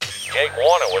Jake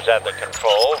Warner was at the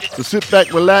controls. So sit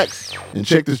back, relax, and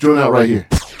check this joint out right here.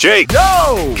 Jake!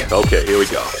 Yo! Okay, here we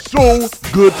go. So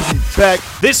good to be back.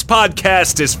 This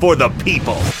podcast is for the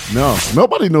people. No,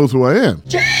 nobody knows who I am.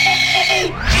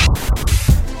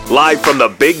 Live from the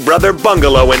Big Brother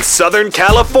Bungalow in Southern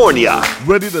California.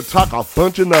 Ready to talk a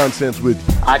bunch of nonsense with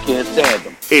you. I can't stand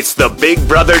them. It's the Big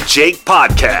Brother Jake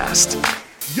Podcast.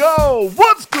 Yo,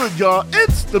 what's good, y'all?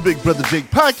 It's the Big Brother Jake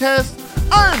Podcast.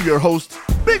 I am your host,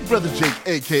 Big Brother Jake,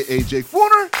 a.k.a. Jake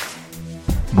Warner.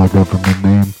 My government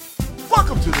name.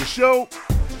 Welcome to the show.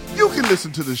 You can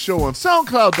listen to the show on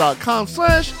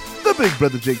SoundCloud.com/The Big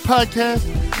Brother Jake Podcast.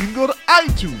 You can go to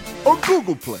iTunes or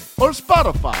Google Play or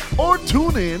Spotify or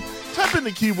TuneIn. Type in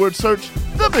the keyword search,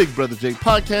 The Big Brother Jake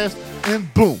Podcast,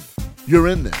 and boom, you're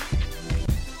in there.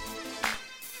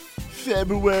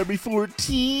 February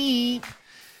 14th.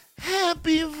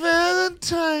 Happy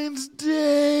Valentine's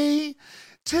Day.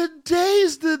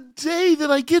 Today's the day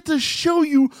that I get to show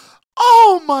you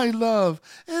all my love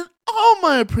and all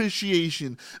my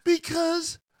appreciation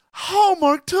because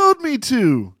Hallmark told me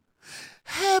to.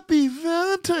 Happy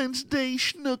Valentine's Day,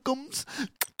 schnookums.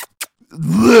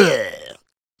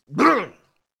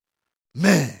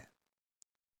 Man,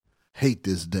 hate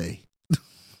this day.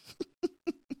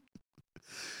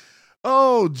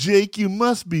 Oh, Jake, you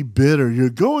must be bitter.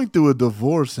 You're going through a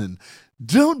divorce and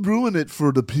don't ruin it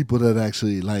for the people that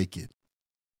actually like it.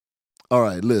 All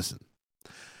right, listen.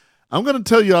 I'm going to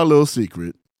tell you a little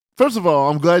secret. First of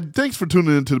all, I'm glad. Thanks for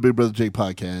tuning into the Big Brother Jake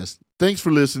Podcast. Thanks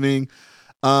for listening.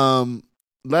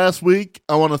 Last week,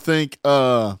 I want to thank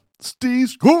Steve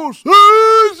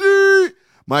Scorsese,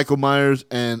 Michael Myers,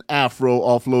 and Afro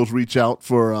Offloads Reach Out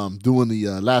for doing the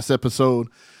last episode.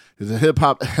 It's a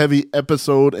hip-hop heavy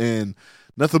episode, and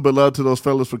nothing but love to those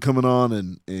fellas for coming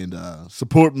on and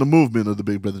supporting the movement of the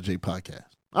Big Brother Jake Podcast.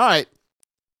 All right.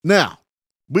 Now,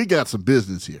 we got some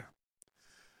business here.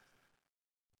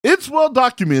 It's well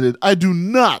documented I do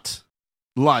not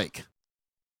like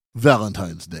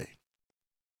Valentine's Day.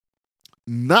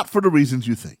 Not for the reasons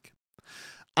you think.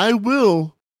 I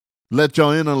will let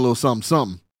y'all in on a little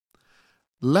something.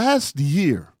 Last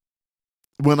year,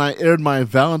 when I aired my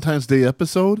Valentine's Day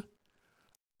episode,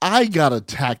 I got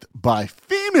attacked by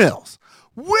females.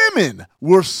 Women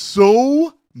were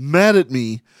so mad at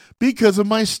me because of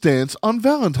my stance on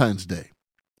Valentine's Day.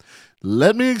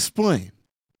 Let me explain.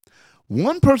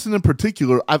 One person in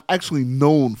particular I've actually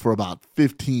known for about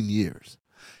 15 years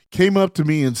came up to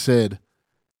me and said,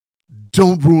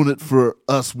 "Don't ruin it for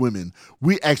us women.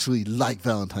 We actually like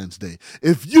Valentine's Day.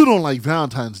 If you don't like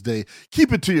Valentine's Day,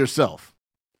 keep it to yourself."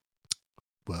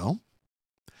 Well,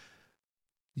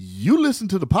 you listen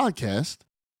to the podcast,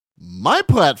 my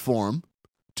platform,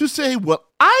 to say what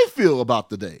I feel about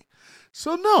the day.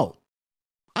 So no,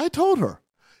 I told her,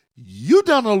 you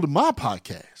downloaded my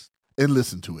podcast and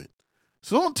listened to it.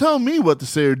 So don't tell me what to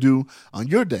say or do on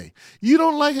your day. You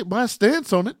don't like it, my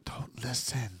stance on it, don't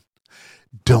listen.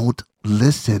 Don't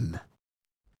listen.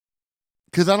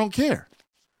 Because I don't care.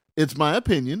 It's my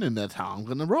opinion, and that's how I'm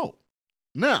going to roll.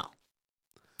 Now,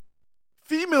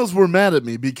 females were mad at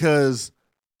me because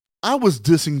I was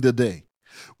dissing the day.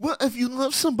 Well, if you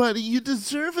love somebody, you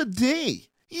deserve a day.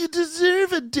 You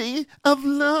deserve a day of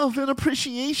love and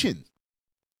appreciation.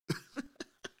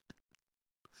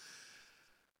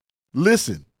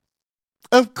 Listen,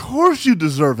 of course you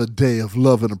deserve a day of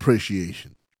love and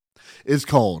appreciation. It's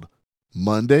called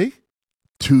Monday,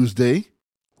 Tuesday,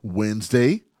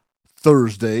 Wednesday,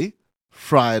 Thursday,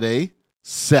 Friday,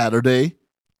 Saturday,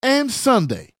 and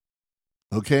Sunday.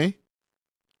 Okay?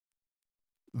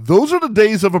 Those are the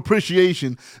days of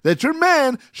appreciation that your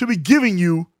man should be giving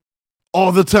you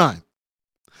all the time.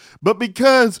 But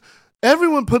because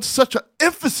everyone puts such an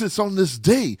emphasis on this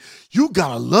day, you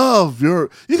gotta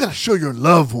show your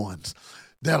loved ones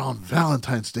that on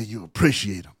Valentine's Day you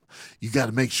appreciate them. You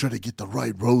gotta make sure they get the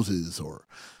right roses or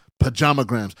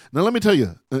pajamagrams. Now let me tell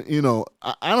you,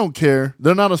 I don't care.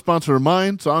 They're not a sponsor of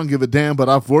mine, so I don't give a damn, but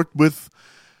I've worked with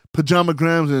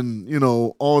pajamagrams and,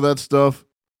 all that stuff.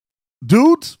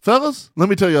 Dudes, fellas, let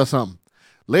me tell y'all something.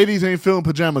 Ladies ain't feeling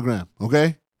pajamagram,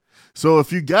 okay? So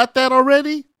if you got that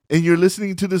already and you're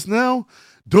listening to this now,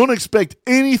 don't expect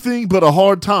anything but a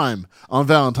hard time on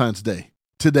Valentine's Day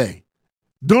today.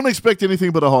 Don't expect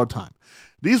anything but a hard time.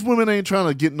 These women ain't trying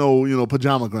to get no,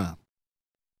 pajamagram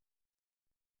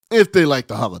if they like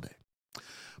the holiday.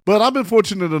 But I've been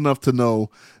fortunate enough to know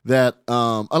that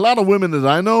a lot of women that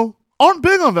I know aren't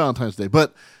big on Valentine's Day.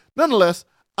 But nonetheless,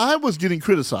 I was getting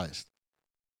criticized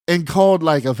and called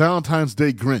like a Valentine's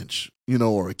Day Grinch,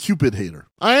 or a Cupid hater.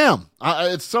 I am.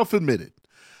 It's self-admitted.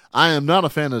 I am not a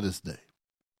fan of this day.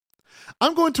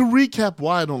 I'm going to recap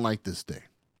why I don't like this day.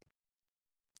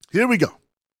 Here we go.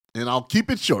 And I'll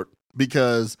keep it short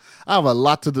because I have a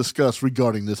lot to discuss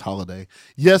regarding this holiday.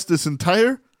 Yes, this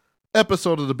entire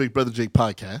episode of the Big Brother Jake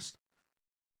podcast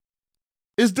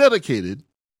is dedicated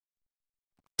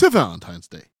to Valentine's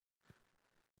Day.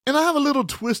 And I have a little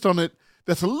twist on it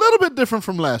that's a little bit different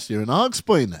from last year, and I'll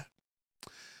explain that.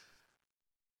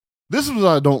 This is what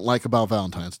I don't like about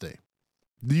Valentine's Day.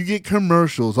 You get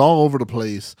commercials all over the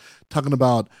place talking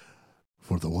about,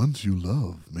 for the ones you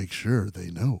love, make sure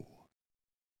they know.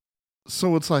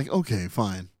 So it's like, okay,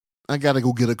 fine. I got to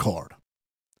go get a card.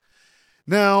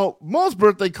 Now, most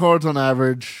birthday cards on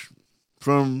average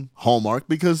from Hallmark,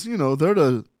 because, they're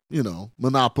the,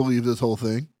 monopoly of this whole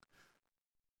thing.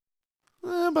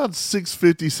 About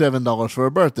 $6.50, $7 for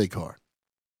a birthday card.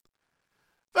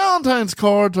 Valentine's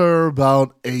cards are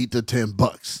about $8 to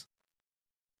 $10.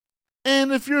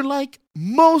 And if you're like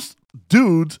most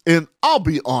dudes, and I'll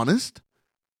be honest,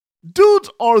 dudes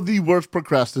are the worst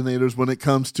procrastinators when it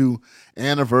comes to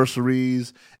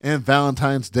anniversaries and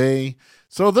Valentine's Day.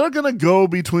 So they're going to go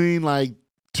between like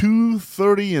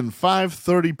 2:30 and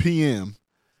 5:30 p.m.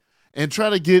 and try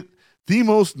to get the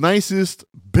most nicest,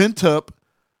 bent up,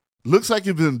 looks like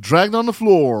it's been dragged on the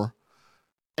floor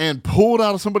and pulled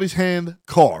out of somebody's hand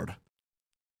card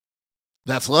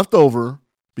that's left over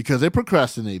because they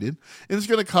procrastinated, and it's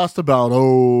going to cost about,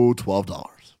 $12.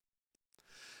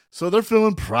 So they're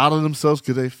feeling proud of themselves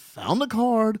because they found the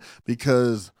card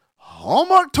because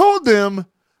Hallmark told them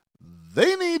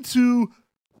they need to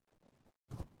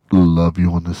love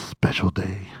you on this special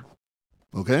day.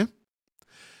 Okay?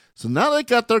 So now they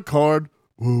got their card.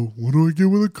 Well, what do I get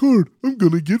with a card? I'm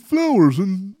going to get flowers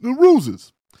and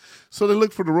roses. So they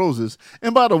look for the roses.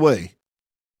 And by the way,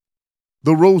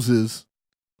 the roses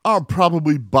are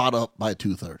probably bought up by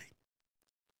 2:30.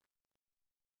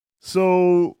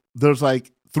 So there's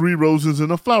like 3 roses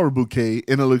in a flower bouquet,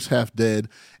 and it looks half dead,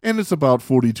 and it's about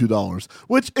 $42,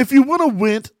 which if you would have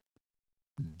went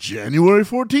January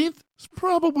 14th, it's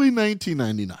probably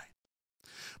 $19.99.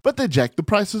 But they jacked the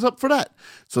prices up for that.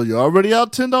 So you're already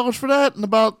out $10 for that, and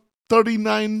about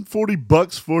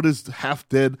 $39-$40 for this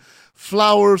half-dead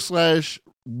flower/rose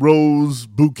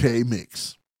bouquet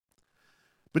mix.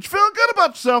 But you're feeling good about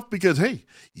yourself because, hey,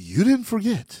 you didn't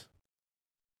forget.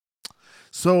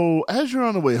 So as you're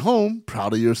on the way home,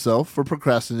 proud of yourself for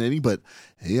procrastinating, but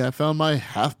hey, I found my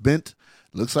half-bent,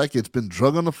 looks like it's been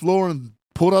drug on the floor and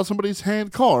pulled out somebody's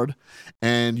hand card,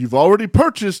 and you've already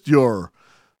purchased your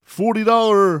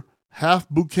 $40 half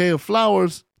bouquet of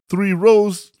flowers, 3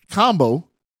 rose combo.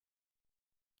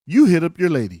 You hit up your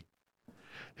lady.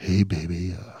 Hey,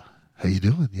 baby, how you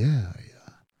doing? Yeah,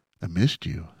 I missed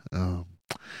you.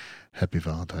 Happy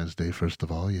Valentine's Day, first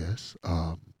of all, yes.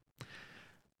 Why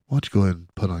don't you go ahead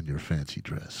and put on your fancy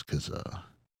dress, because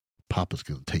Papa's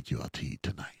going to take you out to eat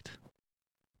tonight.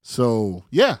 So,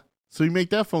 yeah. So you make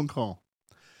that phone call.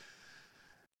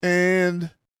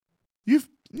 And you've,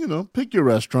 pick your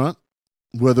restaurant,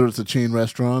 whether it's a chain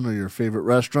restaurant or your favorite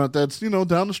restaurant that's,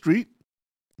 down the street.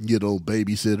 Get old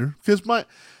babysitter. Because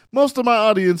most of my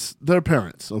audience, they're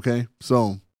parents, okay?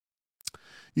 So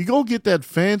you go get that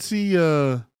fancy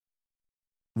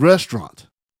restaurant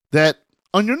that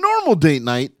on your normal date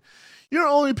night, you're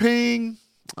only paying,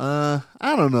 I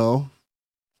don't know,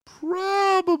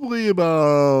 probably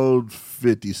about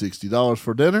 $50, $60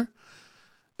 for dinner.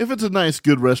 If it's a nice,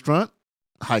 good restaurant,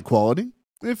 high quality.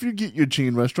 If you get your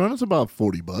chain restaurant, it's about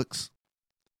 $40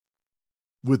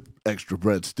 with extra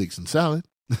breadsticks and salad.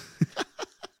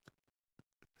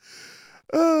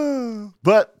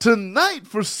 But tonight,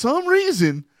 for some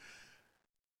reason,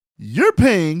 you're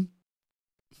paying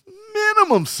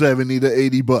minimum $70 to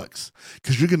 $80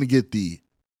 because you're going to get the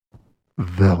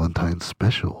Valentine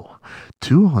special.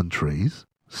 2 entrees,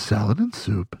 salad and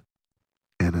soup,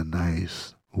 and a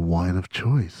nice wine of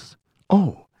choice.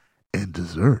 Oh, and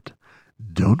dessert.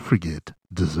 Don't forget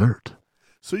dessert.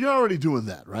 So you're already doing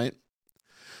that, right?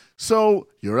 So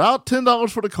you're out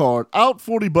 $10 for the card, out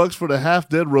 $40 for the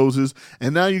half-dead roses,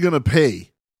 and now you're going to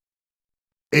pay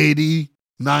 $80,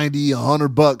 $90,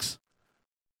 $100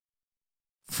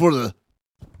 for the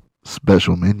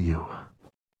special menu.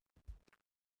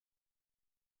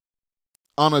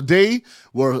 On a day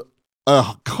where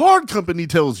a card company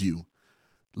tells you,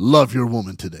 love your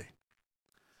woman today.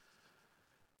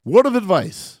 Word of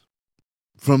advice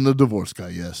from the divorce guy,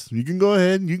 yes. You can go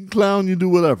ahead, you can clown, you do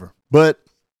whatever. But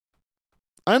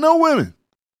I know women.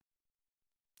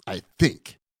 I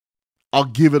think I'll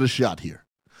give it a shot here.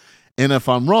 And if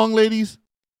I'm wrong, ladies,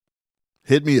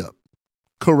 hit me up.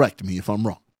 Correct me if I'm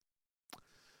wrong.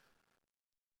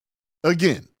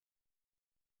 Again,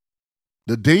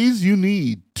 the days you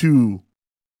need to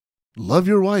love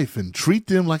your wife and treat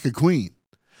them like a queen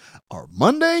are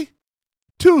Monday,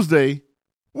 Tuesday,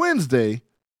 Wednesday,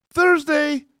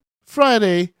 Thursday,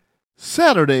 Friday,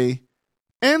 Saturday,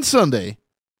 and Sunday.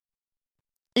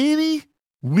 Any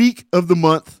week of the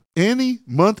month, any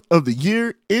month of the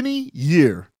year, any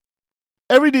year.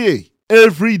 Every day,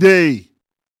 every day.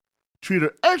 Treat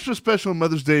her extra special on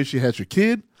Mother's Day if she has your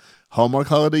kid. Hallmark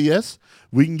holiday, yes.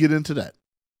 We can get into that.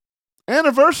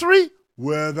 Anniversary,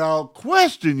 without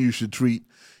question, you should treat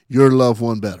your loved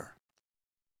one better.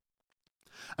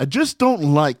 I just don't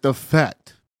like the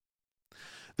fact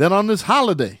that on this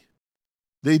holiday,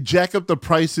 they jack up the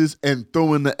prices and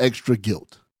throw in the extra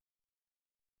guilt.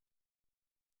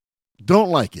 Don't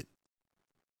like it.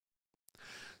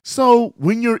 So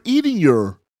when you're eating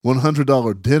your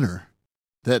 $100 dinner,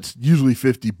 that's usually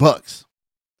 $50.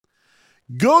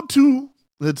 Go to,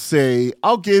 let's say,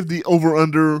 I'll give the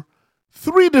over-under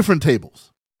 3 different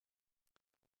tables.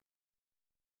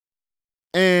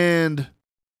 And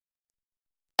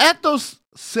at those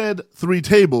said 3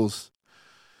 tables,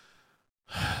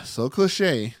 so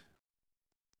cliche.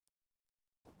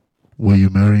 Will you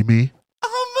marry me?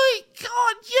 Oh my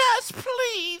God, yes,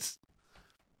 please.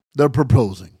 They're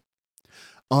proposing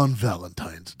on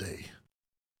Valentine's Day.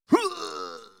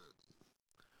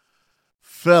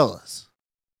 Fellas,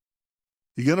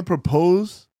 you're going to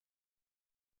propose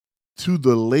to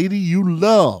the lady you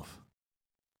love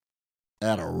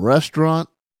at a restaurant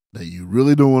that you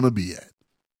really don't want to be at.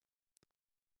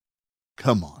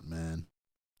 Come on, man.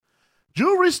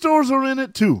 Jewelry stores are in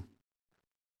it too.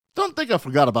 Don't think I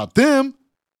forgot about them.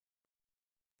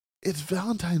 It's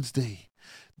Valentine's Day.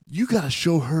 You got to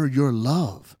show her your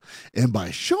love. And by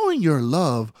showing your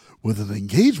love with an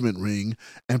engagement ring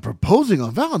and proposing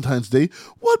on Valentine's Day,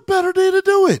 what better day to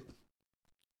do it?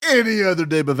 Any other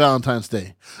day but Valentine's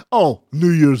Day. Oh,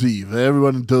 New Year's Eve.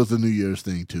 Everyone does the New Year's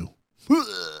thing too.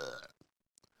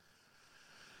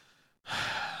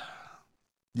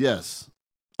 Yes,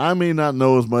 I may not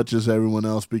know as much as everyone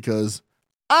else because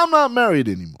I'm not married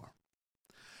anymore.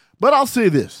 But I'll say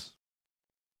this.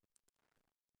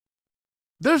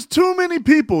 There's too many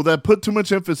people that put too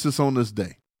much emphasis on this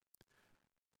day.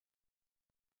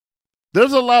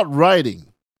 There's a lot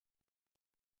riding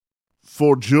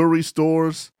for jewelry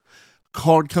stores,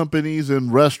 card companies,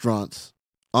 and restaurants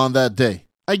on that day.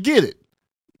 I get it.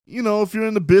 You know, if you're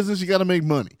in the business, you got to make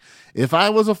money. If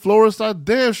I was a florist, I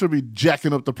damn sure be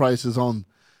jacking up the prices on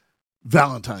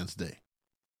Valentine's Day.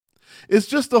 It's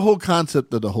just the whole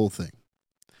concept of the whole thing.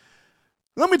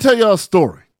 Let me tell y'all a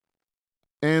story.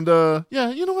 And, yeah,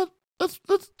 you know what?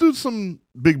 Let's do some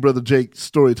Big Brother Jake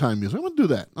story time music. I'm going to do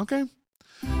that, okay?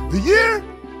 The year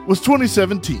was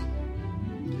 2017.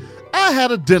 I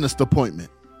had a dentist appointment.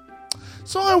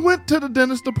 So I went to the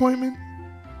dentist appointment.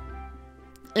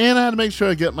 And I had to make sure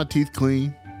I get my teeth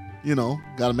clean. You know,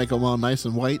 got to make them all nice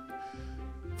and white.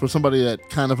 For somebody that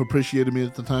kind of appreciated me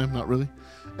at the time. Not really.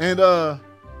 And,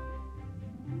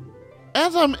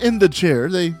 as I'm in the chair,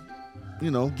 they,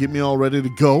 you know, get me all ready to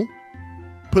go.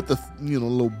 Put the, you know,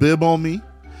 little bib on me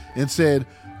and said,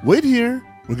 wait here,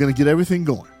 we're going to get everything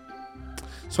going.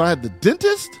 So I had the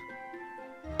dentist,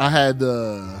 I had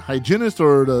the hygienist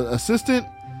or the assistant,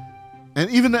 and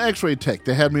even the x-ray tech.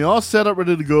 They had me all set up,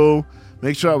 ready to go,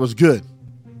 make sure I was good.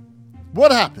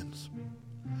 What happens?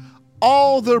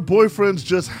 All their boyfriends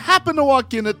just happen to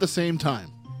walk in at the same time.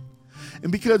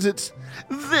 And because it's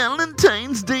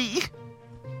Valentine's Day,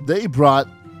 they brought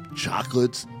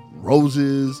chocolates,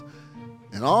 roses,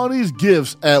 and all these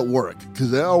gifts at work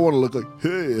because they all want to look like,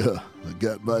 hey, I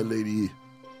got my lady,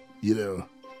 you know,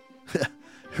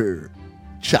 her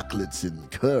chocolates and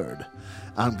card.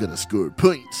 I'm going to score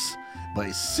points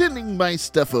by sending my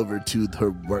stuff over to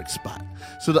her work spot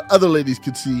so the other ladies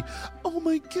could see, oh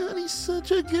my God, he's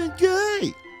such a good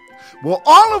guy. Well,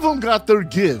 all of them got their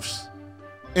gifts,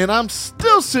 and I'm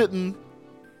still sitting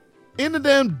in the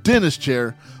damn dentist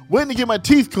chair waiting to get my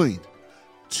teeth cleaned.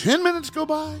 10 minutes go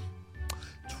by.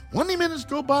 20 minutes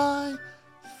go by,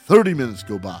 30 minutes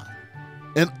go by.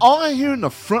 And all I hear in the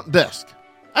front desk,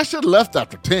 I should have left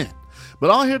after 10, but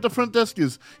all I hear at the front desk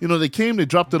is, you know, they came, they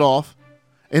dropped it off,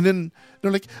 and then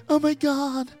they're like, oh my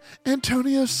God,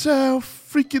 Antonio's so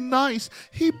freaking nice.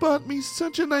 He bought me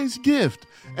such a nice gift.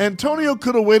 Antonio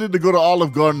could have waited to go to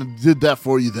Olive Garden and did that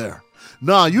for you there.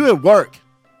 Nah, you at work.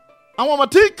 I want my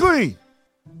teeth clean.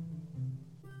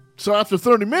 So after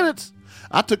 30 minutes,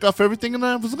 I took off everything and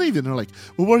I was leaving. They're like,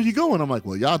 well, where are you going? I'm like,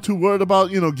 well, y'all too worried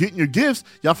about, you know, getting your gifts.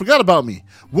 Y'all forgot about me.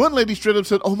 One lady straight up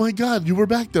said, oh my God, you were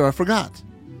back there. I forgot.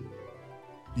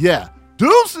 Yeah.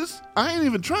 Deuces. I ain't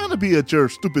even trying to be at your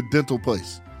stupid dental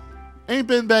place. Ain't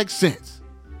been back since.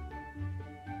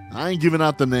 I ain't giving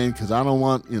out the name because I don't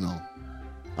want,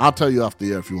 I'll tell you off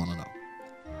the air if you want to know.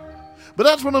 But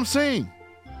that's what I'm saying.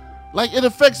 Like, it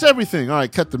affects everything. All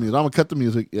right, cut the music. I'm going to cut the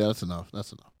music. Yeah, that's enough.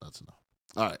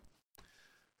 All right.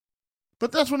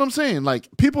 But that's what I'm saying. Like,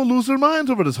 people lose their minds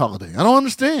over this holiday. I don't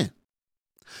understand.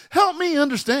 Help me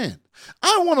understand.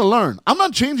 I want to learn. I'm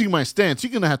not changing my stance.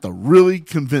 You're going to have to really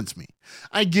convince me.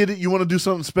 I get it. You want to do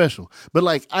something special. But,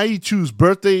 like, I choose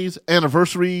birthdays,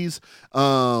 anniversaries,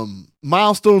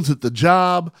 milestones at the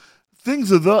job,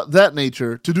 things of that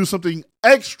nature to do something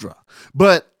extra.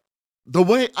 But the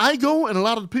way I go and a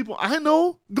lot of the people I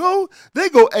know go, they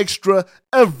go extra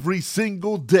every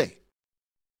single day.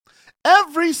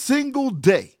 Every single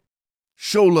day.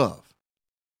 Show love.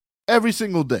 Every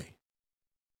single day.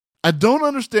 I don't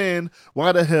understand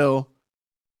why the hell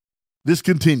this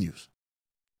continues.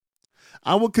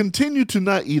 I will continue to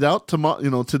not eat out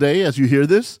tomorrow, today as you hear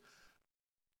this.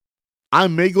 I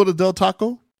may go to Del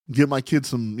Taco, give my kids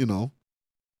some,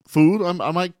 food.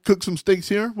 I might cook some steaks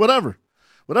here, whatever.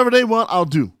 Whatever they want, I'll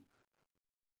do.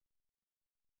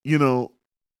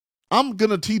 I'm going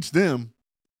to teach them.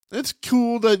 It's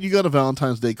cool that you got a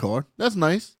Valentine's Day card. That's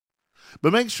nice.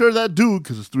 But make sure that dude,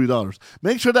 because it's $3,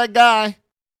 make sure that guy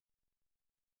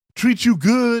treats you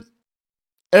good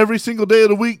every single day of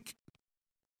the week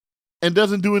and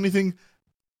doesn't do anything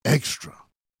extra.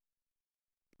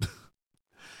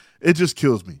 It just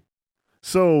kills me.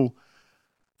 So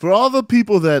for all the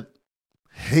people that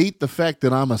hate the fact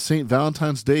that I'm a St.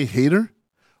 Valentine's Day hater,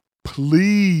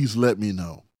 please let me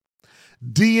know.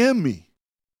 DM me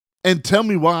and tell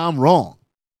me why I'm wrong.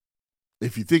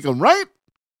 If you think I'm right,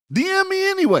 DM me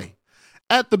anyway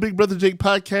at the Big Brother Jake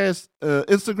podcast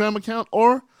Instagram account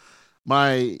or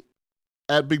my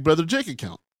at Big Brother Jake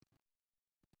account.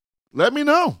 Let me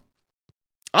know.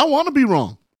 I want to be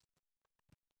wrong.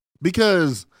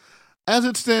 Because as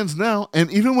it stands now,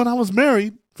 and even when I was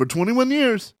married for 21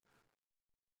 years,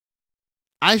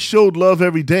 I showed love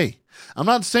every day. I'm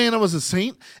not saying I was a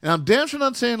saint, and I'm damn sure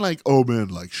not saying like, oh man,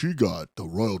 like she got the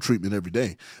royal treatment every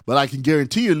day. But I can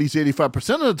guarantee you at least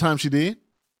 85% of the time she did.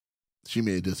 She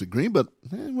may disagree, but,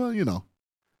 well,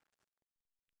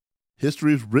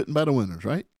 history is written by the winners,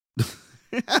 right?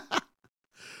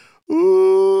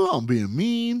 Ooh, I'm being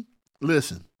mean.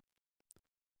 Listen.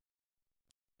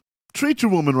 Treat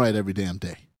your woman right every damn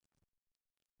day.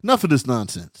 Enough of this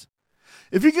nonsense.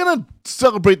 If you're going to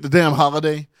celebrate the damn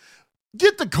holiday,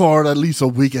 get the card at least a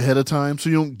week ahead of time so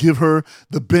you don't give her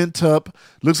the bent up,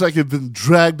 looks like it's been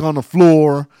dragged on the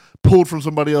floor, pulled from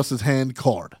somebody else's hand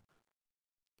card.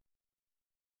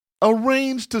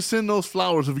 Arrange to send those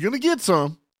flowers. If you're going to get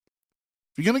some,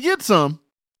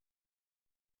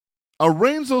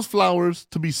 arrange those flowers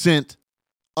to be sent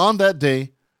on that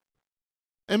day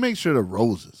and make sure they're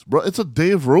roses. Bro, it's a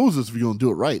day of roses if you're going to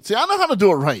do it right. See, I know how to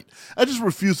do it right. I just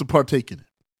refuse to partake in it.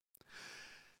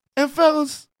 And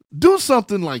fellas, do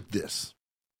something like this.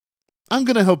 I'm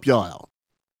going to help y'all out.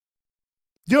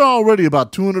 You're already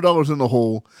about $200 in the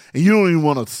hole, and you don't even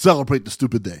want to celebrate the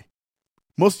stupid day.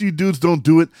 Most of you dudes don't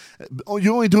do it.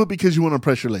 You only do it because you want to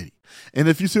impress your lady. And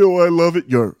if you say, oh, I love it,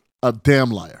 you're a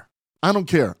damn liar. I don't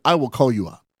care. I will call you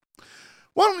out.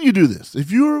 Why don't you do this?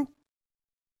 If you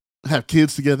have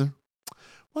kids together,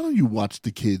 why don't you watch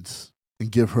the kids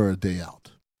and give her a day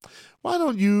out? Why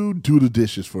don't you do the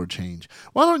dishes for a change?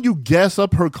 Why don't you gas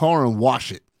up her car and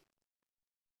wash it?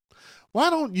 Why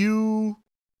don't you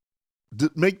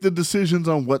make the decisions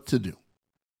on what to do?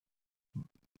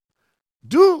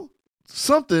 Do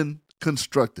something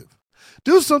constructive.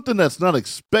 Do something that's not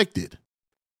expected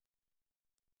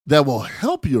that will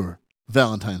help your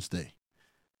Valentine's Day.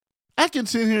 I can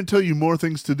sit here and tell you more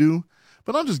things to do,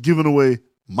 but I'm just giving away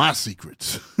my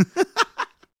secrets.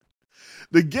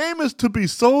 The game is to be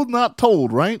sold, not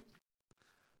told, right?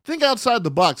 Think outside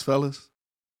the box, fellas.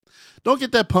 Don't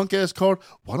get that punk-ass card.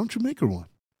 Why don't you make her one?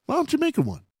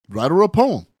 Write her a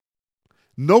poem.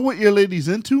 Know what your lady's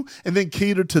into, and then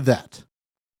cater to that.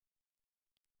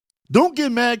 Don't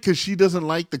get mad because she doesn't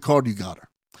like the card you got her.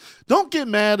 Don't get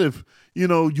mad if,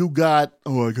 you got,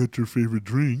 I got your favorite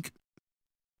drink.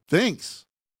 Thanks.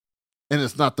 And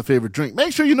it's not the favorite drink.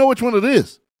 Make sure you know which one it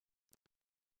is.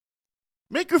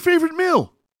 Make your favorite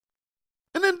meal.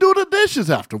 And then do the dishes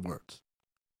afterwards.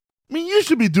 I mean, you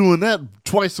should be doing that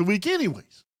twice a week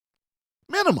anyways.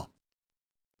 Minimum.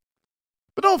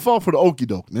 But don't fall for the okie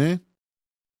doke, man.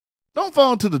 Don't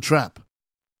fall into the trap.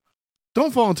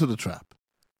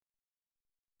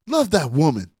 Love that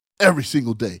woman every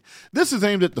single day. This is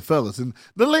aimed at the fellas, and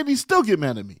the ladies still get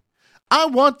mad at me. I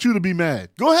want you to be mad.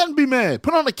 Go ahead and be mad.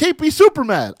 Put on a cape, be super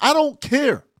mad. I don't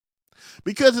care.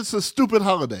 because it's a stupid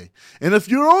holiday. And if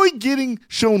you're only getting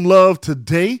shown love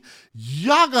today,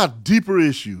 y'all got deeper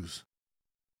issues.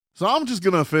 So I'm just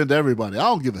going to offend everybody. I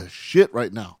don't give a shit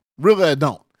right now. Really, I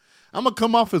don't. I'm going to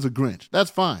come off as a Grinch.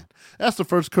 That's fine. That's the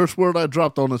first curse word I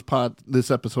dropped on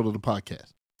this episode of the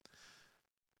podcast.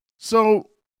 So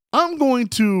I'm going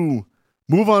to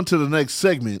move on to the next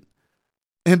segment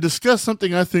and discuss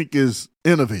something I think is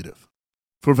innovative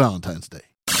for Valentine's Day.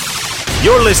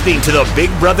 You're listening to the Big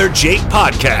Brother Jake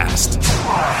podcast.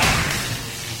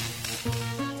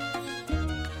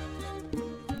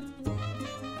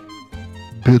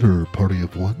 Bitter party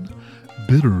of one.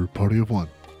 Bitter party of one.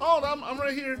 Oh, I'm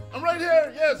right here. I'm right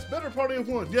here. Yes, bitter party of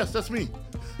one. Yes, that's me.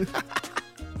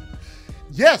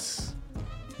 Yes.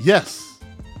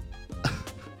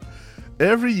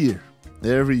 Every year,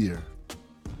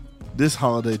 this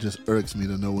holiday just irks me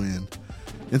to no end.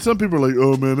 And some people are like,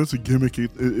 oh man, it's a gimmick.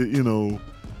 No,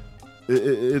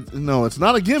 it's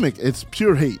not a gimmick. It's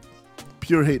pure hate.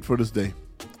 Pure hate for this day.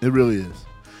 It really is.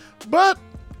 But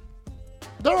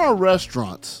there are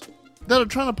restaurants that are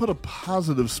trying to put a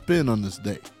positive spin on this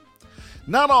day.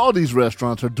 Not all these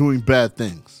restaurants are doing bad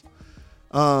things.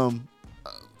 A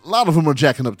lot of them are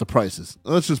jacking up the prices.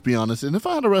 Let's just be honest. And if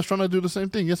I had a restaurant, I'd do the same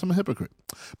thing. Yes, I'm a hypocrite.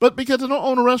 But because I don't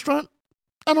own a restaurant,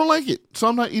 I don't like it. So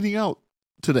I'm not eating out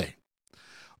today.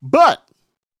 But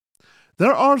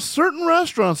there are certain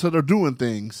restaurants that are doing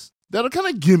things that are kind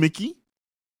of gimmicky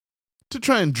to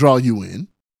try and draw you in.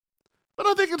 But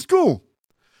I think it's cool.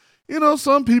 You know,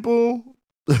 some people,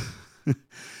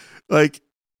 like,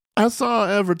 I saw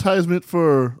an advertisement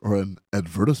or an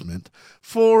advertisement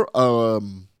for,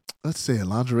 let's say a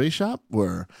lingerie shop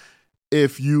where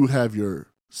if you have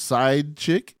your side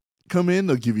chick come in,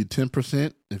 they'll give you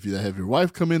 10%. If you have your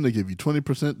wife come in, they'll give you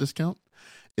 20% discount.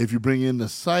 If you bring in the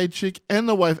side chick and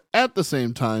the wife at the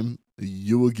same time,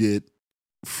 you will get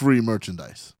free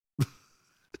merchandise.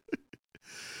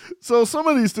 So some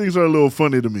of these things are a little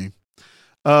funny to me.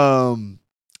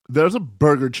 There's a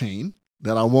burger chain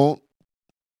that I won't.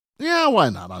 Yeah, why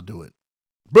not? I'll do it.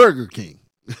 Burger King.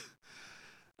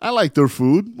 I like their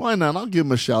food. Why not? I'll give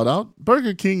them a shout out.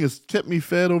 Burger King has kept me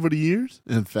fed over the years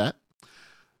and fat.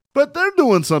 But they're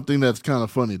doing something that's kind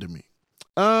of funny to me.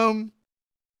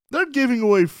 They're giving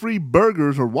away free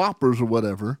burgers or Whoppers or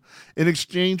whatever in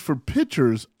exchange for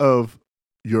pictures of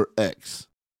your ex,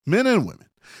 men and women.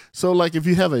 So like if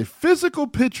you have a physical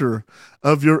picture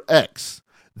of your ex,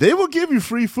 they will give you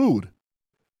free food.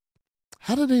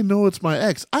 How do they know it's my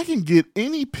ex? I can get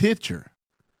any picture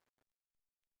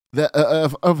that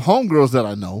of homegirls that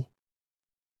I know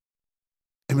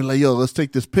and be like, yo, let's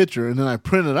take this picture. And then I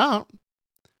print it out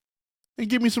and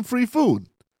give me some free food.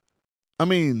 I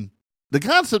mean, the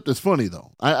concept is funny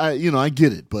though. I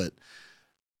get it, but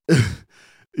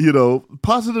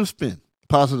positive spin.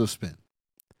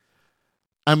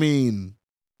 I mean,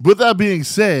 with that being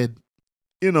said,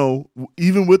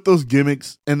 even with those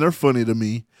gimmicks, and they're funny to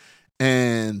me,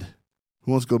 and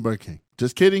who wants to go Burger King?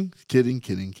 Just kidding.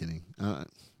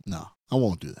 No, I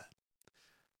won't do that.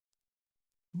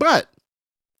 But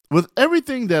with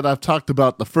everything that I've talked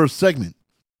about the first segment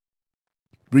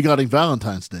regarding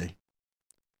Valentine's Day,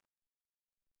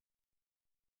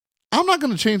 I'm not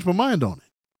going to change my mind on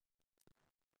it.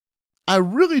 I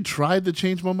really tried to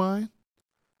change my mind,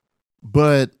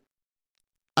 but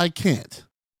I can't.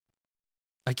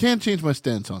 I can't change my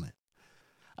stance on it.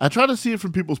 I try to see it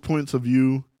from people's points of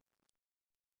view,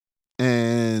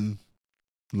 and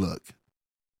look,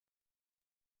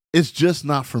 it's just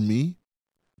not for me.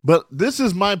 But this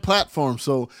is my platform,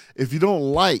 so if you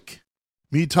don't like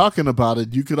me talking about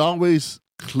it, you could always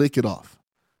click it off.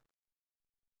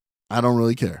 I don't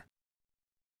really care.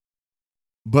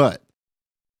 But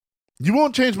you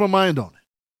won't change my mind on it.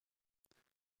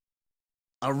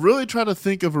 I really try to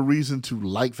think of a reason to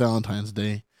like Valentine's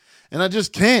Day, and I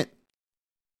just can't.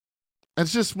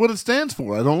 That's just what it stands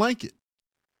for. I don't like it.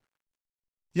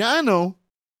 Yeah, I know.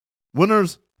 When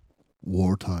there's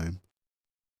wartime,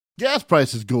 gas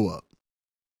prices go up.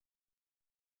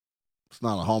 It's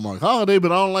not a Hallmark holiday,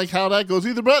 but I don't like how that goes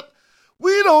either. But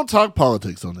we don't talk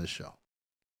politics on this show.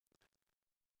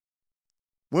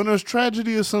 When there's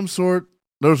tragedy of some sort,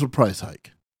 there's a price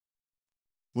hike.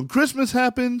 When Christmas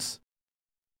happens,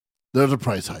 there's a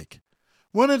price hike.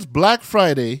 When it's Black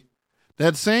Friday,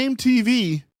 that same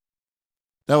TV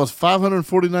that was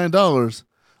 $549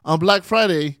 on Black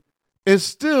Friday is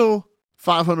still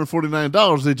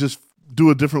 $549. They just do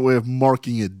a different way of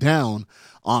marking it down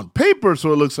on paper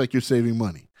so it looks like you're saving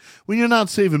money, when you're not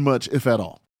saving much, if at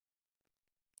all.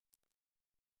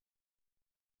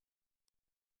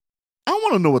 I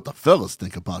want to know what the fellas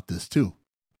think about this too.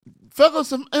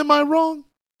 Fellas, am I wrong?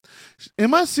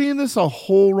 Am I seeing this a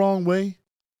whole wrong way?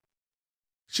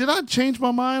 Should I change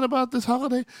my mind about this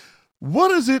holiday?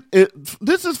 What is it?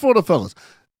 This is for the fellas.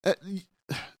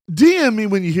 DM me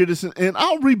when you hear this, and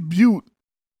I'll rebuke.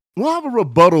 We'll have a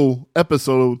rebuttal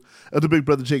episode of the Big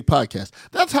Brother Jake podcast.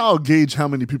 That's how I'll gauge how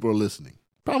many people are listening.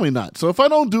 Probably not. So if I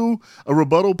don't do a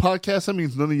rebuttal podcast, that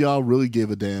means none of y'all really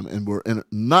gave a damn and were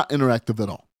not interactive at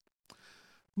all.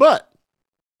 But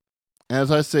as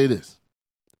I say this,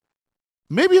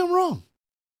 maybe I'm wrong.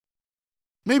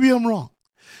 Maybe I'm wrong.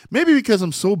 Maybe because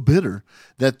I'm so bitter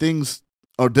that things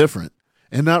are different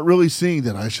and not really seeing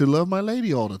that I should love my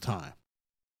lady all the time.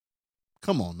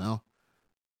 Come on now.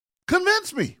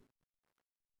 Convince me.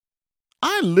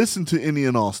 I listen to any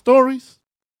and all stories,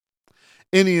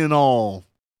 any and all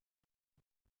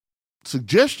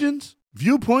suggestions,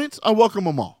 viewpoints. I welcome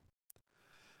them all.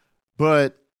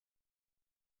 But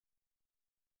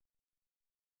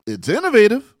it's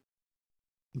innovative.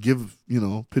 Give,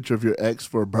 picture of your ex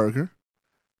for a burger.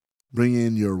 Bring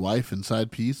in your wife and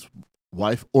side piece,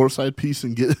 wife or side piece,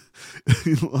 and get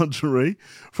lingerie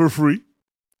for free.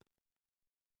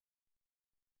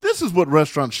 This is what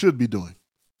restaurants should be doing.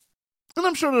 And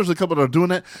I'm sure there's a couple that are doing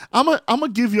that. I'm gonna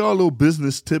give y'all a little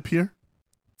business tip here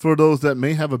for those that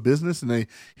may have a business and they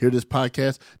hear this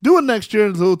podcast. Do it next year.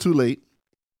 It's a little too late.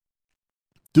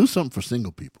 Do something for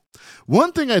single people.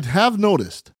 One thing I have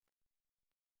noticed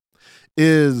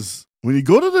is when you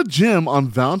go to the gym on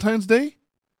Valentine's Day,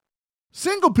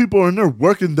 single people are in there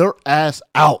working their ass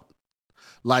out.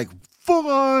 Like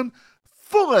full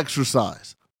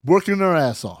exercise. Working their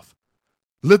ass off.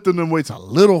 Lifting them weights a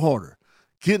little harder.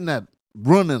 Getting that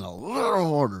running a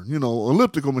little harder.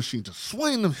 Elliptical machine. Just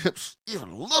swaying them hips even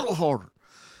a little harder.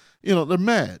 They're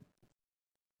mad.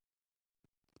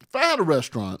 If I had a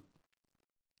restaurant,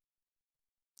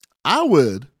 I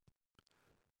would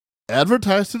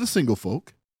advertise to the single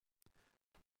folk.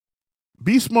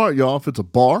 Be smart, y'all. If it's a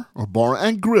bar or bar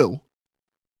and grill,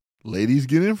 ladies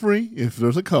get in free if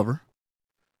there's a cover.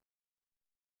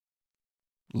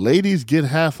 Ladies get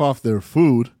half off their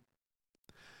food.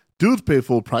 Dudes pay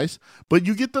full price, but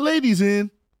you get the ladies in.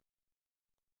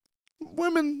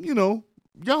 Women,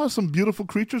 y'all are some beautiful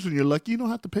creatures and you're lucky you don't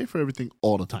have to pay for everything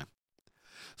all the time.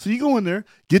 So you go in there,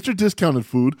 get your discounted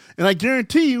food, and I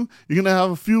guarantee you're going to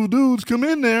have a few dudes come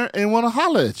in there and want to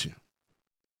holler at you.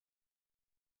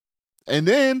 And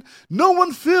then no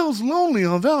one feels lonely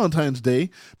on Valentine's Day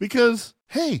because,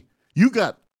 hey, you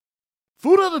got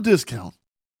food at a discount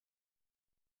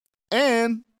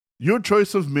and your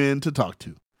choice of men to talk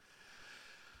to.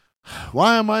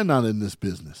 Why am I not in this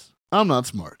business? I'm not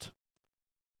smart.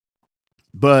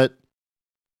 But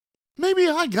maybe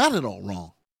I got it all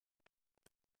wrong.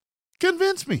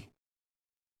 Convince me.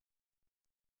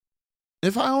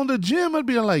 If I owned a gym, I'd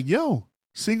be like, yo,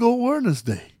 Single Awareness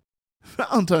Day,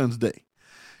 Valentine's Day.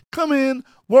 Come in,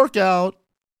 work out.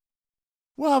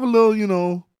 We'll have a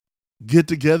little, get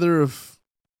together of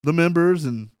the members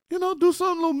and, do something,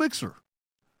 a little mixer.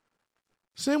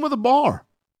 Same with a bar.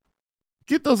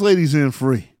 Get those ladies in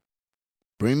free.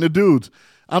 Bring the dudes.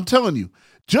 I'm telling you,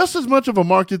 just as much of a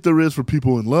market there is for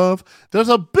people in love, there's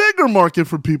a bigger market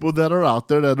for people that are out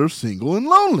there that are single and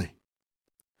lonely.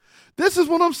 This is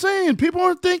what I'm saying. People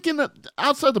aren't thinking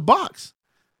outside the box.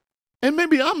 And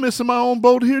maybe I'm missing my own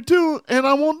boat here too, and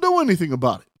I won't do anything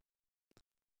about it.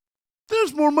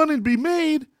 There's more money to be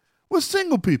made with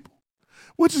single people,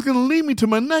 which is going to lead me to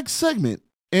my next segment.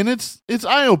 And it's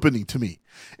eye-opening to me.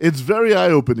 It's very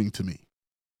eye-opening to me.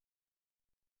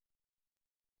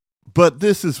 But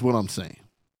this is what I'm saying.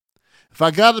 If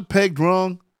I got it pegged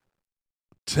wrong,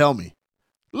 tell me.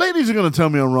 Ladies are going to tell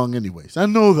me I'm wrong anyways. I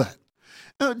know that.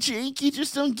 Oh, Jake, you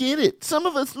just don't get it. Some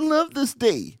of us love this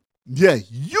day. Yeah,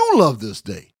 you love this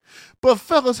day. But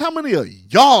fellas, how many of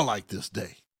y'all like this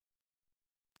day?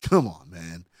 Come on,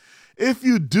 man. If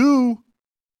you do,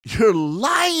 you're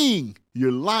lying.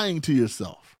 You're lying to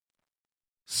yourself.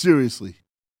 Seriously,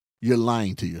 you're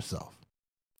lying to yourself.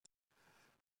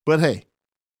 But hey,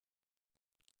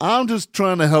 I'm just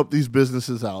trying to help these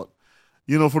businesses out.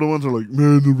 For the ones who are like,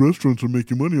 man, the restaurants are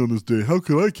making money on this day. How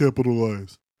can I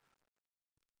capitalize?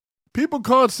 People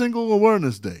call it Single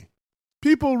Awareness Day.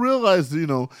 People realize,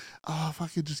 if I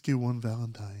could just get one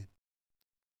Valentine.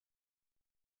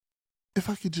 If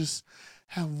I could just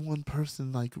have one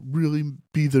person, really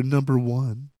be their number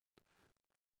one.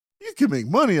 You can make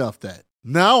money off that.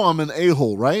 Now I'm an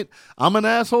a-hole, right? I'm an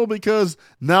asshole because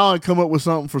now I come up with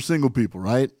something for single people,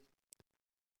 right?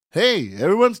 Hey,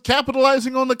 everyone's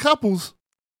capitalizing on the couples.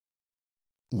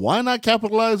 Why not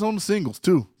capitalize on the singles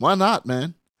too? Why not,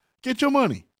 man? Get your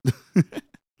money.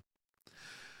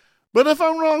 But if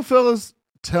I'm wrong, fellas,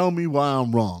 tell me why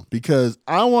I'm wrong, because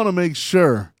I want to make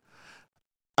sure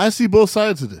I see both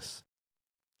sides of this.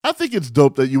 I think it's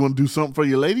dope that you want to do something for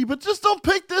your lady, but just don't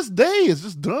pick this day. It's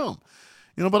just dumb.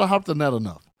 But I hopped on that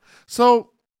enough.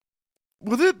 So,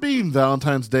 with it being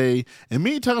Valentine's Day and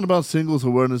me talking about Singles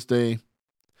Awareness Day,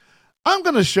 I'm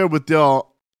going to share with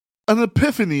y'all an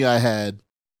epiphany I had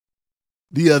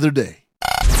the other day.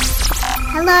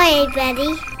 Hello,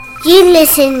 everybody. You're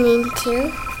listening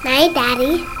to my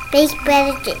daddy, Big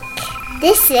Brother Jake.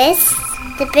 This is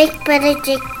the Big Brother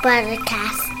Jake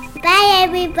podcast. Bye,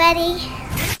 everybody.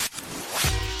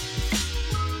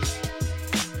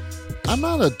 I'm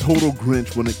not a total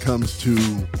Grinch when it comes to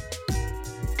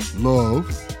love,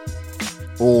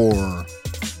 or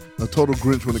a total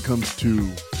Grinch when it comes to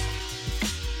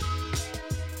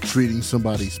treating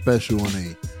somebody special on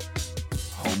a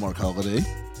Hallmark holiday.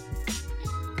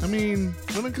 I mean,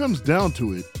 when it comes down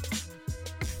to it,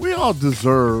 we all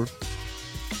deserve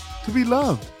to be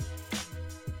loved.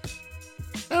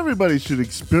 Everybody should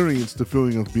experience the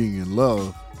feeling of being in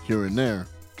love here and there.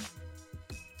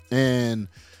 And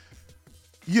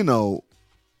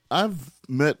I've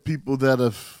met people that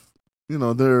have,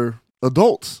 they're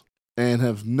adults and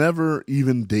have never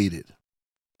even dated.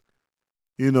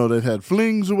 They've had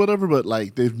flings or whatever, but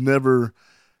they've never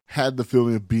had the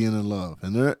feeling of being in love.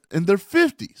 And they're in their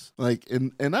 50s.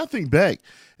 And I think back,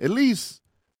 at least,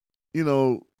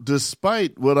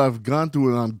 despite what I've gone through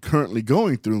and I'm currently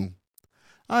going through,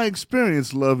 I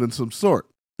experienced love in some sort,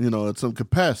 at some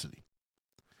capacity.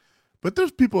 But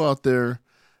there's people out there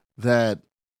that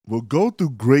will go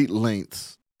through great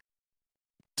lengths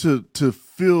to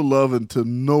feel love and to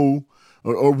know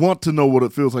or want to know what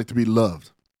it feels like to be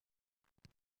loved.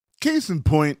 Case in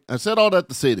point, I said all that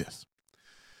to say this.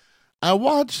 I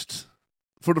watched,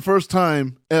 for the first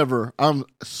time ever, I'm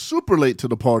super late to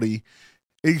the party,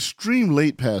 extreme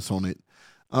late pass on it.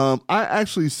 I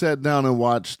actually sat down and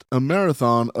watched a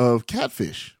marathon of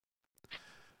Catfish,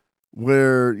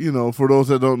 where, for those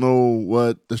that don't know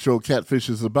what the show Catfish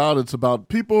is about, it's about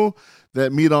people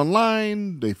that meet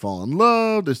online, they fall in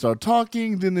love, they start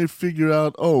talking, then they figure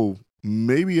out, oh,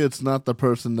 maybe it's not the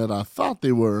person that I thought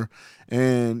they were.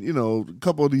 And, a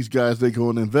couple of these guys, they go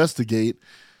and investigate.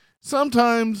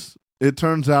 Sometimes it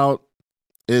turns out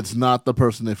it's not the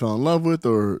person they fell in love with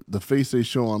or the face they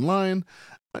show online.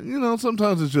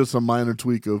 Sometimes it's just a minor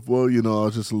tweak of, well, I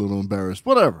was just a little embarrassed,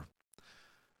 whatever.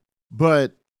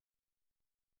 But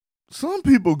some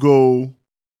people go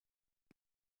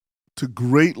to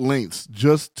great lengths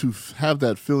just to have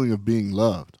that feeling of being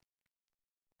loved.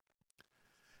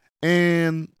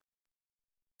 And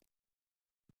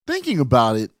thinking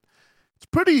about it, it's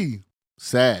pretty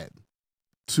sad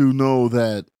to know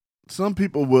that some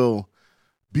people will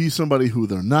be somebody who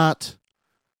they're not,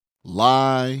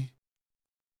 lie,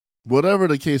 whatever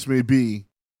the case may be,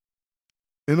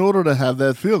 in order to have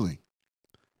that feeling.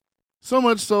 So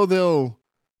much so they'll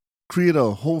create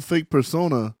a whole fake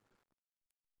persona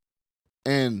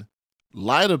and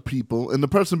lie to people, and the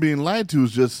person being lied to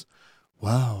is just,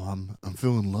 wow, I'm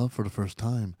feeling love for the first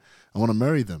time. I want to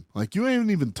marry them. You ain't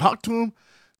even talk to them.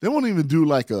 They won't even do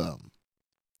like a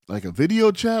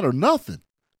video chat or nothing.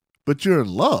 But you're in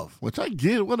love, which I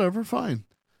get, whatever, fine.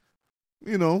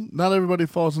 Not everybody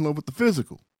falls in love with the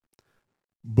physical.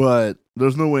 But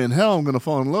there's no way in hell I'm going to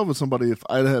fall in love with somebody if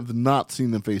I have not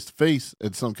seen them face to face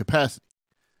at some capacity.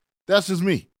 That's just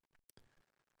me.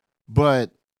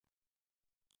 But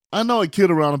I know I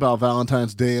kid around about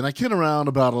Valentine's Day, and I kid around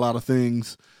about a lot of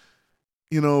things,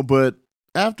 but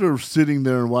after sitting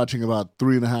there and watching about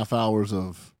 3.5 hours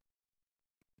of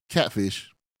Catfish,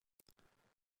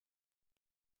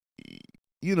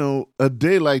 a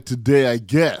day like today, I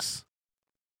guess,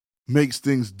 makes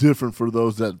things different for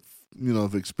those that,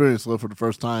 have experienced love for the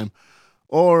first time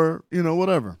or,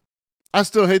 whatever. I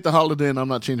still hate the holiday and I'm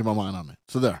not changing my mind on it.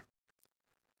 So there.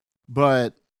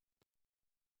 But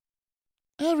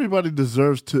everybody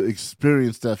deserves to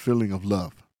experience that feeling of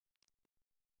love.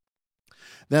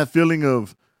 That feeling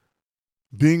of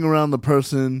being around the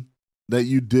person that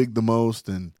you dig the most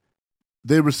and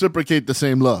they reciprocate the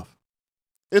same love.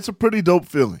 It's a pretty dope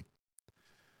feeling.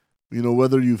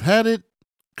 Whether you've had it,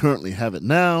 currently have it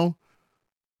now,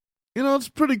 it's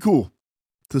pretty cool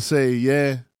to say,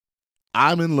 yeah,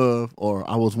 I'm in love, or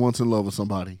I was once in love with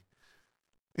somebody.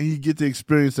 And you get to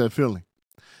experience that feeling.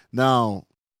 Now,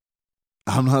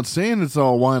 I'm not saying it's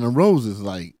all wine and roses.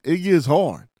 It gets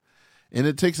hard. And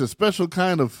it takes a special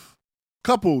kind of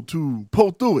couple to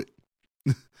pull through it.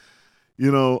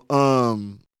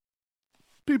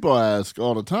 People ask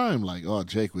all the time, oh,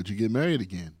 Jake, would you get married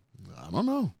again? I don't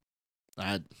know.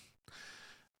 I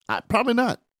probably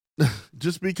not.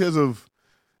 Just because of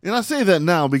And I say that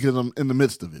now because I'm in the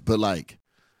midst of it. But like,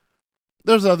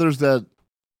 there's others that,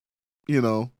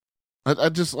 I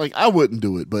just like, I wouldn't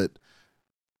do it. But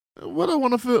would I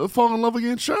want to fall in love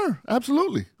again? Sure,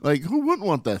 absolutely. Like, who wouldn't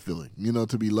want that feeling,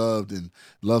 to be loved and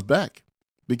loved back?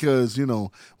 Because,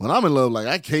 when I'm in love, like,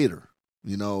 I cater.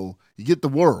 You get the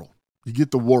world. You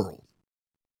get the world.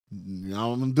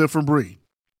 I'm a different breed.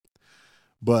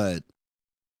 But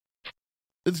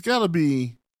it's got to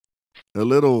be a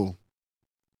little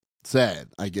sad,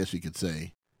 I guess you could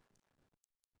say,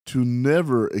 to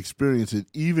never experience it,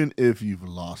 even if you've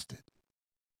lost it.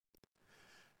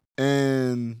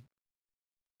 And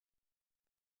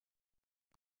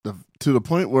to the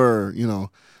point where,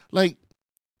 like,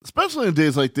 especially in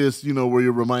days like this, where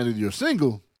you're reminded you're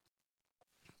single,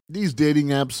 these dating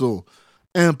apps will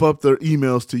amp up their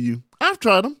emails to you. I've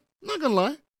tried them, not gonna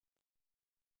lie.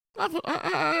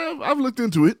 I've looked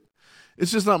into it.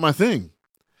 It's just not my thing.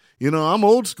 I'm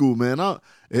old school, man.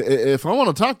 If I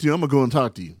want to talk to you, I'm gonna go and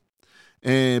talk to you.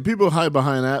 And people hide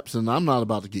behind apps, and I'm not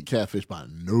about to get catfished by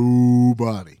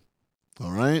nobody.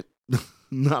 All right?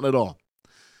 Not at all.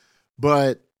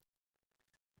 But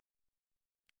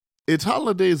it's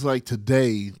holidays like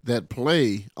today that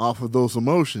play off of those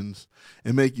emotions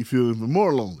and make you feel even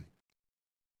more lonely.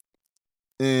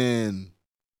 And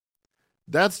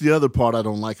that's the other part I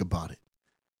don't like about it.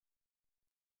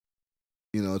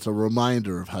 It's a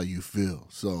reminder of how you feel.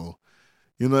 So,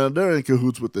 they're in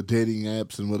cahoots with the dating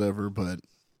apps and whatever, but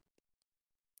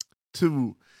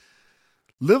to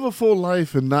live a full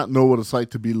life and not know what it's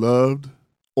like to be loved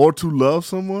or to love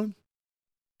someone,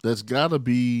 that's got to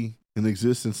be an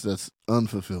existence that's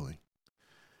unfulfilling.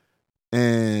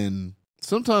 And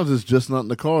sometimes it's just not in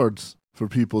the cards for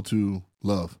people to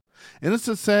love. And it's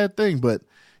a sad thing, but,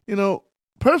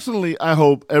 personally, I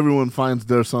hope everyone finds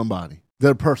their somebody,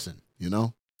 their person,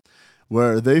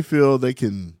 where they feel they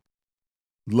can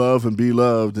love and be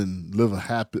loved and live a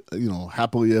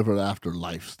happily ever after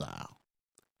lifestyle.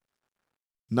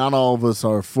 Not all of us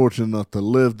are fortunate enough to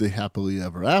live the happily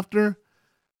ever after,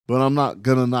 but I'm not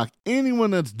going to knock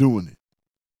anyone that's doing it.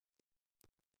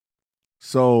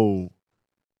 So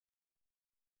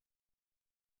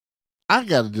I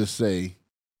got to just say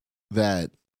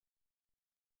that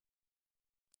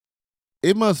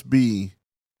it must be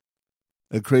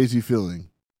a crazy feeling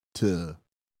to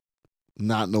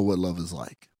not know what love is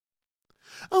like.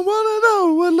 I want to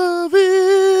know what love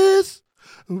is.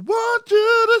 I want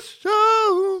you to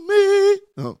show me.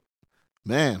 Oh,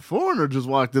 man, Foreigner just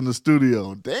walked in the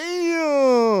studio.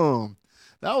 Damn.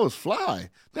 That was fly.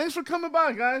 Thanks for coming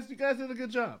by, guys. You guys did a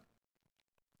good job.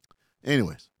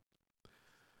 Anyways,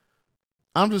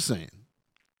 I'm just saying.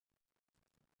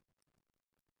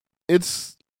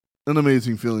 It's an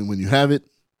amazing feeling when you have it.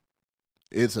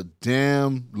 It's a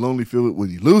damn lonely feeling when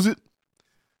you lose it.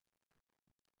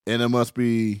 And it must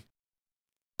be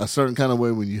a certain kind of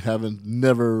way when you haven't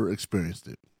never experienced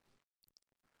it.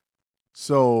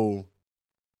 So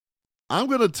I'm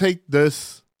going to take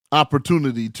this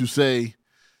opportunity to say,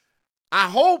 I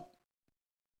hope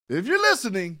if you're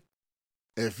listening,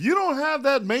 if you don't have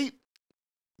that mate,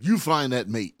 you find that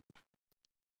mate.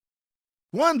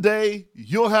 One day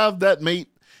you'll have that mate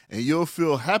and you'll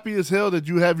feel happy as hell that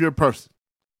you have your person.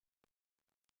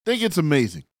 Think it's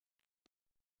amazing.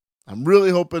 I'm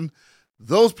really hoping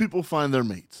those people find their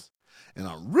mates. And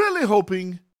I'm really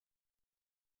hoping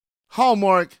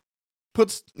Hallmark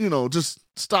just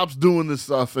stops doing this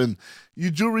stuff. And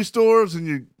you jewelry stores and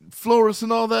your florists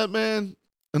and all that, man,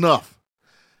 enough.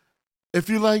 If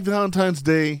you like Valentine's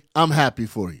Day, I'm happy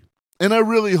for you. And I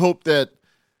really hope that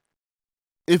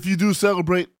if you do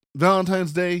celebrate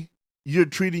Valentine's Day, you're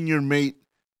treating your mate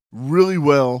really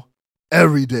well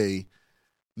every day,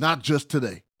 not just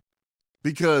today.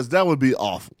 Because that would be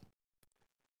awful.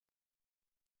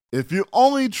 If you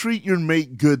only treat your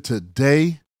mate good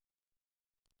today,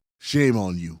 shame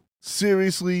on you.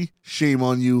 Seriously, shame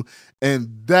on you.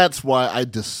 And that's why I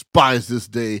despise this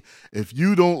day. If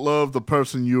you don't love the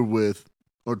person you're with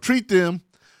or treat them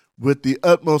with the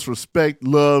utmost respect,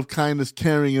 love, kindness,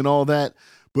 caring, and all that,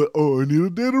 but, I need a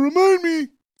day to remind me,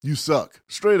 you suck.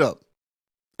 Straight up.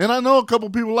 And I know a couple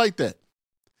people like that.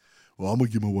 Well, I'm going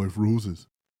to give my wife roses.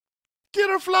 Get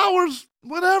her flowers,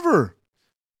 whatever.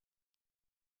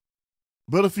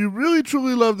 But if you really,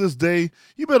 truly love this day,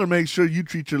 you better make sure you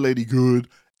treat your lady good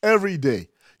every day.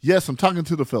 Yes, I'm talking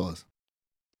to the fellas.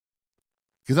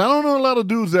 Because I don't know a lot of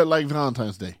dudes that like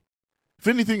Valentine's Day. If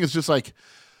anything, it's just like,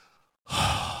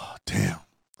 damn,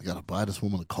 I got to buy this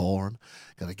woman a card.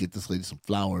 Got to get this lady some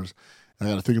flowers. I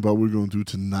got to think about what we're going to do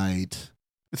tonight.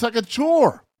 It's like a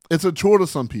chore. It's a chore to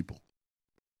some people.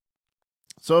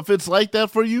 So if it's like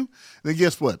that for you, then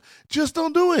guess what? Just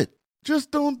don't do it.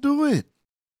 Just don't do it.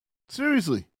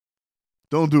 Seriously,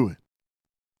 don't do it.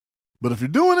 But if you're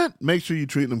doing it, make sure you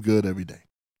treat them good every day.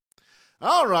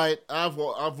 All right, I've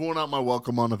worn out my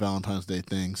welcome on the Valentine's Day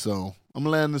thing, so I'm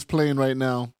landing this plane right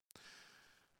now.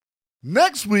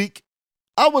 Next week,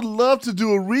 I would love to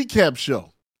do a recap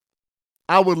show.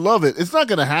 I would love it. It's not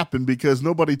going to happen because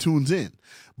nobody tunes in.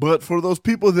 But for those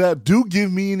people that do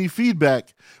give me any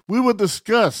feedback, we would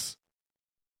discuss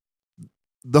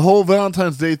the whole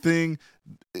Valentine's Day thing.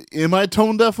 Am I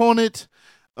tone deaf on it?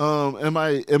 Am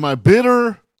I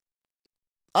bitter?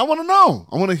 I want to know.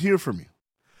 I want to hear from you.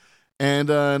 And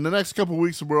in the next couple of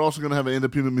weeks, we're also going to have an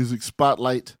independent music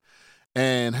spotlight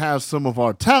and have some of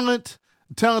our talented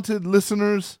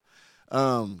listeners,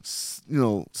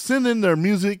 send in their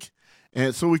music,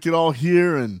 and so we can all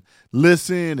hear and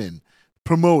listen and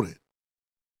promote it.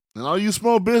 And all you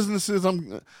small businesses,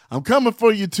 I'm coming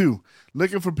for you too.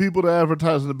 Looking for people to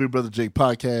advertise on the Big Brother Jake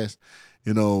podcast.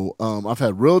 I've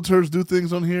had realtors do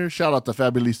things on here. Shout out to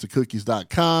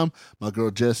FabulistCookies.com. My girl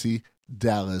Jessie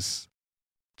Dallas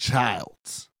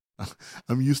Childs.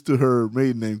 I'm used to her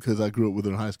maiden name because I grew up with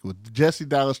her in high school. Jessie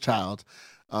Dallas Childs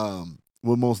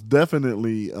will most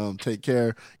definitely take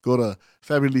care. Go to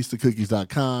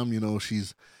FabulistCookies.com.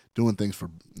 She's doing things for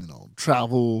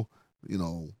travel,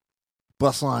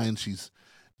 bus lines. She's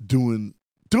doing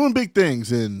big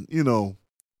things, and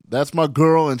that's my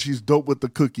girl, and she's dope with the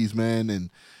cookies, man.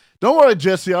 And don't worry,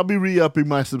 Jesse, I'll be re-upping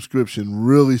my subscription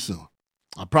really soon.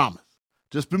 I promise.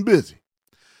 Just been busy.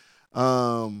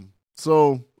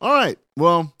 So, all right.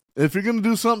 Well, if you're going to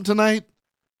do something tonight,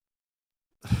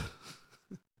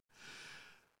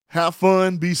 have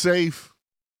fun, be safe,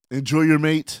 enjoy your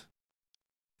mate.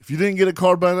 If you didn't get a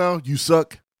card by now, you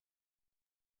suck.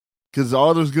 Because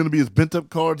all there's going to be is bent-up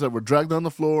cards that were dragged on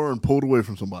the floor and pulled away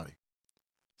from somebody.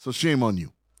 So shame on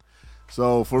you.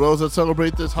 So for those that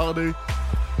celebrate this holiday,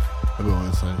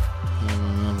 everyone say,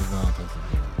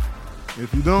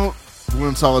 if you don't, we're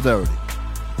in solidarity.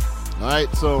 All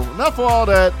right, so enough of all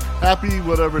that. Happy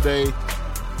whatever day.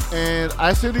 And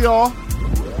I say to y'all,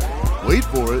 wait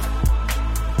for it.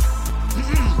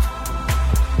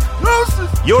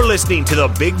 You're listening to the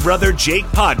Big Brother Jake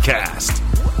podcast.